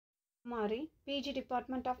Ramkumari, PG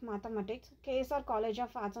Department of Mathematics, KSR College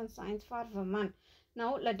of Arts and Science for Women.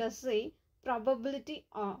 Now let us see probability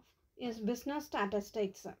of is business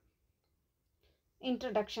statistics.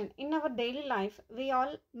 Introduction. In our daily life, we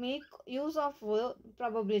all make use of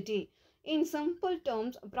probability. In simple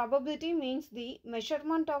terms, probability means the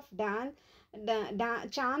measurement of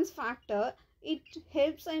chance factor. It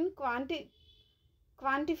helps in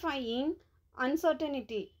quantifying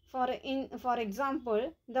uncertainty. For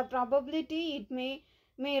example, the probability it may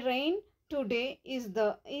rain today is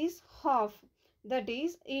half. That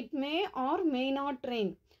is, it may or may not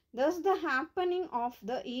rain. Thus, the happening of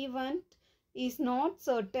the event is not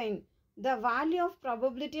certain. The value of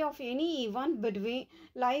probability of any event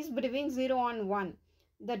lies between 0 and 1.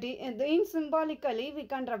 That is, in symbolically we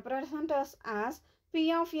can represent us as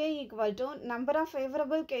P of A equal to number of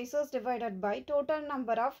favorable cases divided by total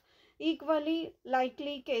number of equally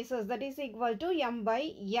likely cases, that is equal to M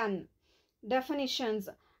by N. Definitions.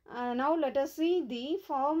 Now let us see the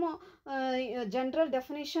general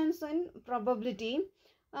definitions in probability.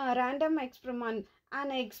 Random experiment. An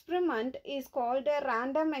experiment is called a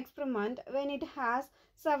random experiment when it has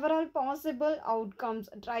several possible outcomes.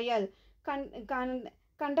 Trial.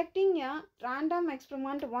 Conducting a random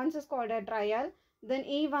experiment once is called a trial. Then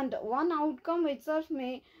event. One outcome itself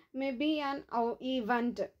may be an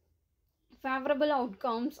event. Favorable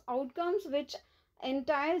outcomes. Outcomes which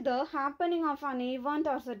entail the happening of an event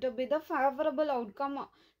are said to be the favorable outcome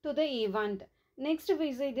to the event. Next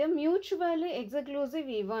we see the mutually exclusive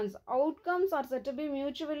events. Outcomes are said to be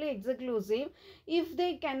mutually exclusive if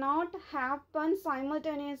they cannot happen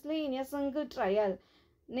simultaneously in a single trial.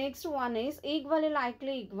 Next one is equally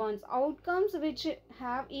likely events. Outcomes which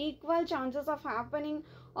have equal chances of happening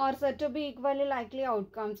are said to be equally likely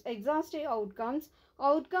outcomes. Exhaustive outcomes.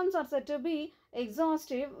 Outcomes are said to be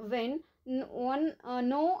exhaustive when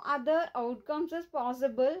no other outcomes is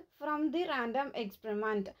possible from the random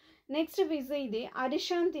experiment. Next we see the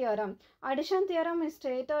addition theorem. Addition theorem is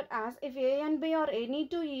stated as if A and B are any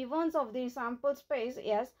two events of the sample space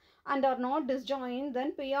S and are not disjoint,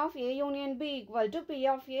 then P of A union B equal to P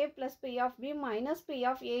of A plus P of B minus P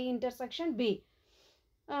of A intersection B.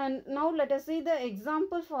 And now let us see the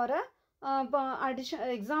example for a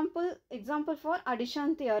example for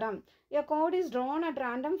addition theorem. A card is drawn at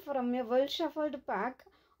random from a well shuffled pack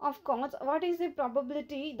of cards. What is the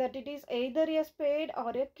probability that it is either a spade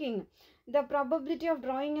or a king? The probability of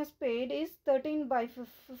drawing a spade is 13 by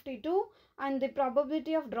 52 and the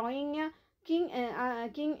probability of drawing a king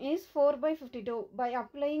is 4 by 52. By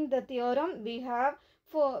applying the theorem, we have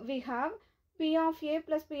P of A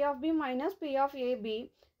plus P of B minus P of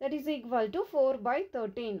AB, that is equal to 4 by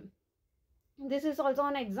 13. This is also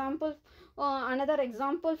an example, another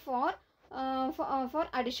example for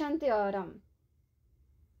addition theorem.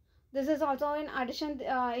 This is also an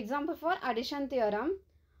example for addition theorem.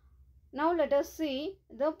 Now let us see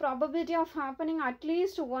the probability of happening at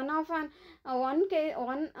least one event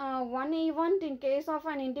in case of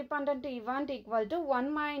an independent event equal to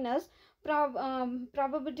 1 minus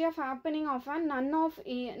probability of happening of none of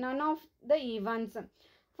the events.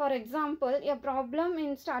 For example, a problem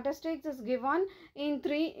in statistics is given to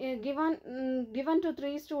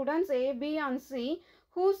three students A, B and C,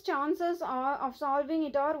 whose chances of solving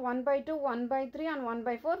it are 1 by 2, 1 by 3 and 1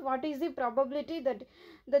 by 4. What is the probability that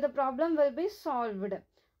the problem will be solved?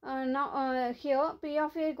 Here P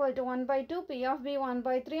of A equal to 1 by 2, P of B 1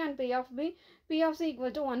 by 3 and P of C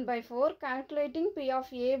equal to 1 by 4. Calculating P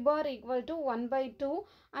of A bar equal to 1 by 2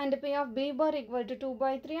 and P of B bar equal to 2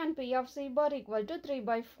 by 3 and P of C bar equal to 3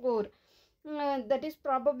 by 4. That is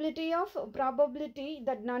probability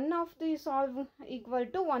that none of the solve equal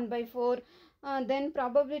to 1 by 4. Then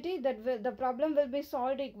probability that the problem will be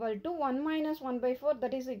solved equal to 1 minus 1 by 4,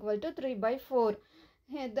 that is equal to 3 by 4.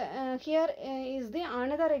 Here is the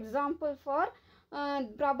another example for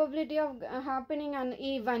probability of happening an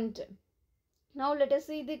event. Now let us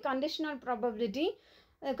see the conditional probability.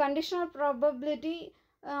 Conditional probability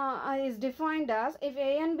is defined as if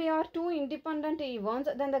A and B are two independent events,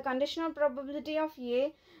 then the conditional probability of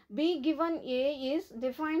B given A is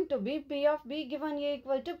defined to be P of B given A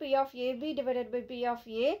equal to P of AB divided by P of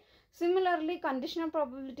A. Similarly, conditional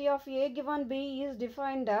probability of A given B is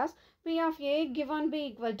defined as P of A given B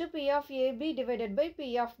equal to P of AB divided by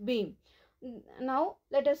P of B. Now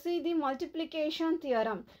let us see the multiplication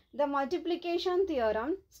theorem. The multiplication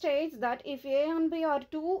theorem states that if A and B are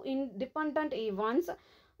two independent events,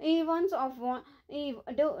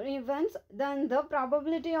 then the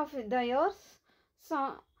probability of their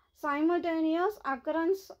simultaneous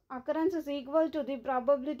occurrence is equal to the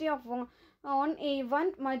probability of one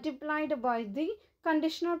event multiplied by the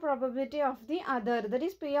conditional probability of the other. That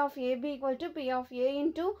is P of A B equal to P of A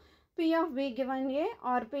into P of B given A,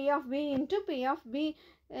 or P of B into P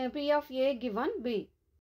of A given B.